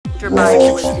Hunter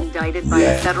Biden was indicted by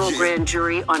a federal grand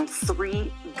jury on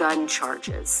 3 gun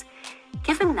charges.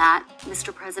 Given that,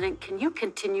 Mr. President, can you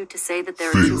continue to say that there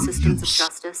are 2 systems of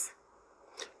justice?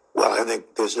 Well, I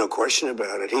think there's no question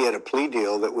about it. He had a plea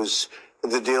deal that was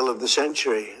the deal of the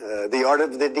century, the art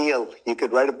of the deal. You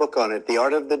could write a book on it, the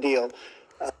art of the deal.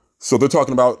 So they're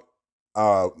talking about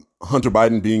Hunter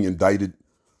Biden being indicted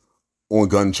on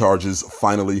gun charges,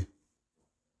 finally.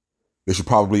 They should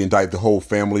probably indict the whole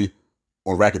family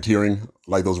on racketeering,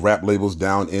 like those rap labels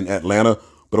down in Atlanta.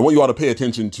 But I want you all to pay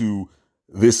attention to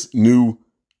this new,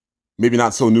 maybe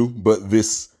not so new, but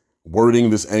this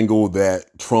wording, this angle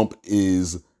that Trump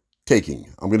is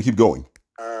taking. I'm going to keep going.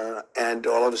 And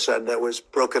all of a sudden that was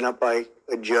broken up by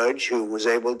a judge who was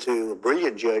able to, a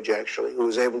brilliant judge actually, who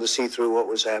was able to see through what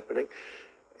was happening.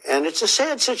 And it's a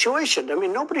sad situation. I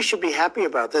mean, nobody should be happy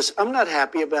about this. I'm not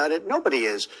happy about it. Nobody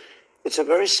is. It's a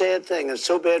very sad thing. It's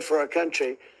so bad for our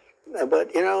country.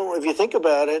 But, you know, if you think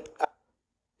about it.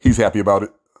 He's happy about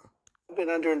it. I've been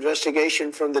under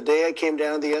investigation from the day I came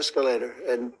down the escalator,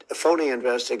 and a phony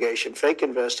investigation, fake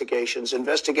investigations,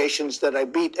 investigations that I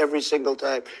beat every single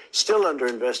time, still under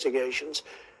investigations.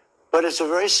 But it's a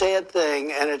very sad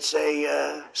thing, and it's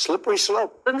a slippery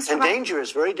slope, and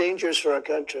dangerous, very dangerous for our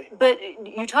country. But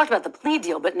you talked about the plea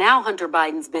deal, but now Hunter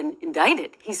Biden's been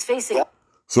indicted. He's facing... Yeah.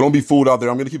 So don't be fooled out there.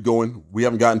 I'm going to keep going. We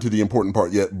haven't gotten to the important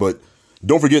part yet, but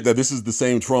don't forget that this is the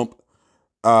same Trump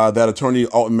that attorney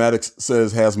Alton Maddox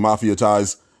says has mafia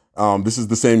ties. This is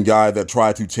the same guy that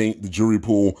tried to taint the jury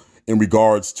pool in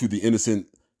regards to the innocent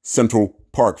Central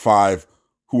Park Five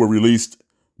who were released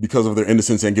because of their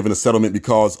innocence and given a settlement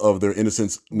because of their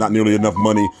innocence, not nearly enough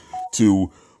money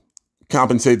to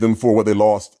compensate them for what they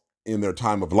lost in their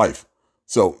time of life.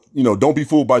 So, you know, don't be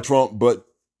fooled by Trump, but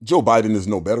Joe Biden is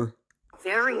no better.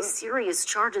 Very serious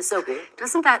charges. So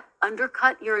doesn't that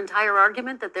undercut your entire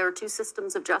argument that there are 2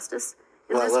 systems of justice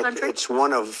in this country? It's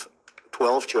one of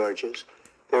 12 charges.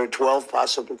 There are 12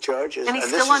 possible charges. And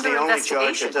he's this still is under the only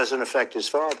investigation. charge that doesn't affect his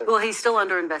father. Well, he's still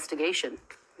under investigation.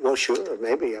 Well, sure,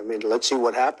 maybe. I mean, let's see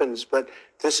what happens. But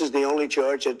this is the only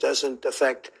charge that doesn't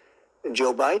affect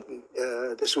Joe Biden.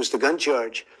 This was the gun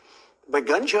charge. But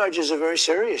gun charges are very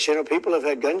serious. You know, people have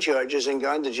had gun charges and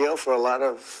gone to jail for a lot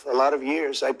of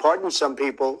years. I pardoned some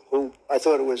people who I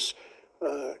thought it was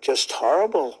just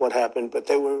horrible what happened, but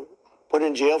they were put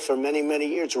in jail for many, many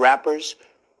years. Rappers.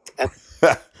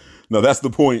 No, that's the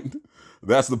point.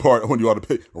 That's the part I want you all to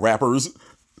pay. Rappers.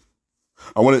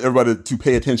 I wanted everybody to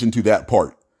pay attention to that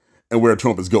part and where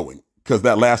Trump is going. Because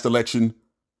that last election,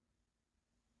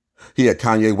 he had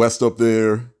Kanye West up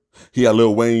there. He had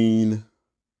Lil Wayne.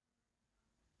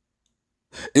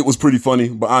 It was pretty funny,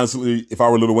 but honestly, if I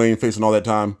were Lil Wayne facing all that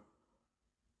time,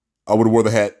 I would have wore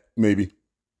the hat, maybe.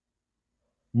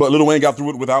 But Lil Wayne got through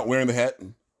it without wearing the hat.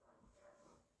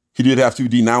 He did have to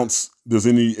denounce there's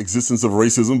any existence of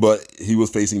racism, but he was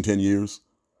facing 10 years.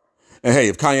 And hey,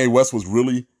 if Kanye West was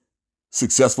really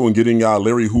successful in getting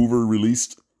Larry Hoover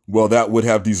released, well, that would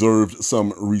have deserved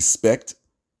some respect.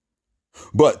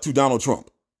 But to Donald Trump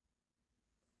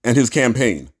and his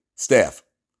campaign staff,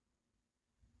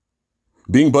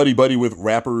 being buddy-buddy with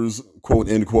rappers, quote,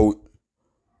 end quote,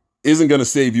 isn't going to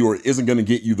save you or isn't going to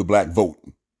get you the black vote.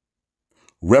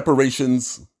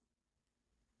 Reparations,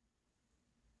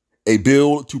 a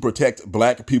bill to protect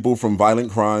black people from violent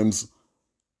crimes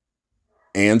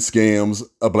and scams,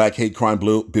 a black hate crime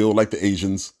bill like the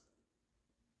Asians.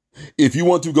 If you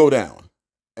want to go down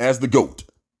as the GOAT,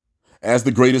 as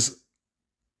the greatest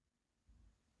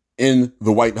in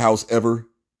the White House ever,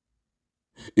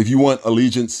 if you want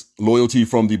allegiance, loyalty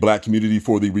from the black community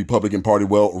for the Republican Party,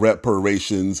 well,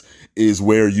 reparations is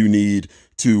where you need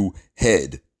to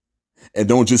head. And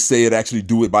don't just say it, actually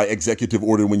do it by executive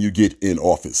order when you get in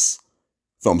office.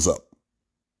 Thumbs up.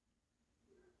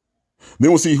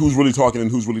 Then we'll see who's really talking and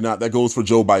who's really not. That goes for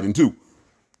Joe Biden too.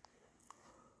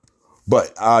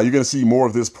 But you're going to see more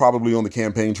of this probably on the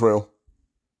campaign trail.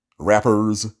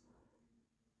 Rappers.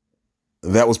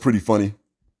 That was pretty funny.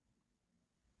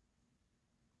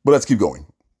 But let's keep going.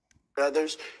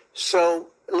 Others. So,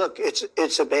 look,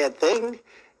 it's a bad thing,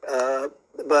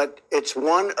 but it's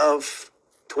one of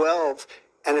 12,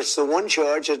 and it's the one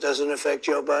charge that doesn't affect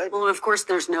Joe Biden. Well, of course,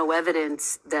 there's no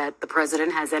evidence that the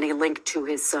president has any link to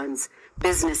his son's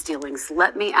business dealings.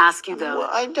 Let me ask you, though,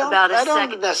 I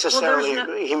don't necessarily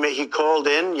agree. He called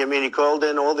in. You mean he called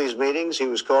in all these meetings? He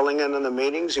was calling in on the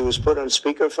meetings. He was put on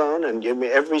speakerphone and give me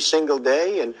every single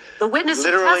day. And the witness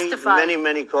literally testified.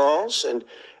 many calls.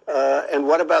 And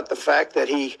what about the fact that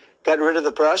he got rid of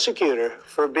the prosecutor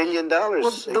for $1 billion. Well,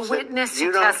 the witness who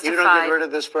you don't testified. get rid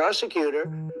of this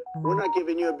prosecutor, we're not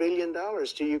giving you $1 billion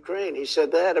to Ukraine. He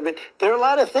said that. I mean, there are a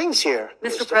lot of things here.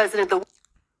 Mr. President,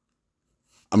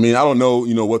 I mean, I don't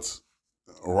know, what's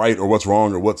right or what's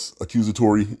wrong or what's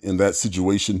accusatory in that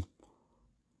situation.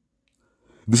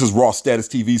 This is Raw Status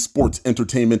TV, sports,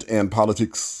 entertainment, and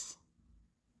politics.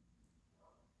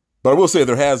 But I will say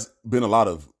there has been a lot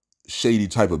of shady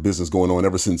type of business going on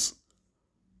ever since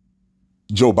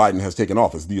Joe Biden has taken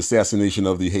office. The assassination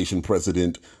of the Haitian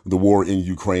president, the war in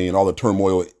Ukraine, all the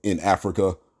turmoil in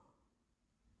Africa.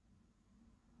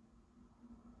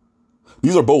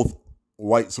 These are both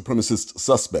white supremacist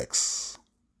suspects.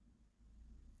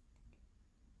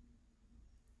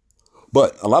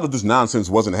 But a lot of this nonsense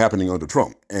wasn't happening under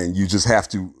Trump, and you just have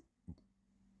to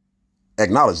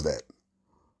acknowledge that.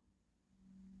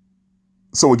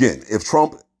 So again,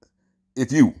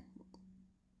 if you,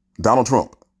 Donald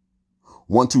Trump,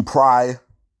 want to pry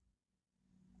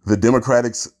the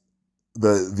Democrats,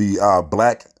 the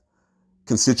black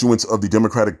constituents of the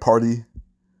Democratic Party,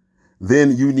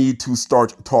 then you need to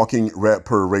start talking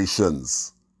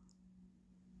reparations.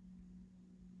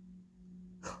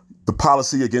 The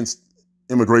policy against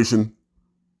immigration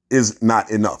is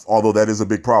not enough, although that is a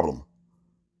big problem.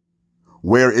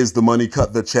 Where is the money,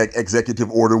 cut the check, executive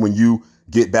order when you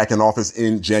get back in office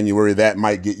in January? That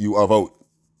might get you a vote.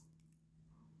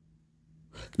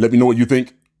 Let me know what you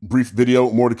think. Brief video,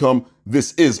 more to come.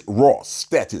 This is Raw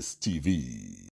Status TV.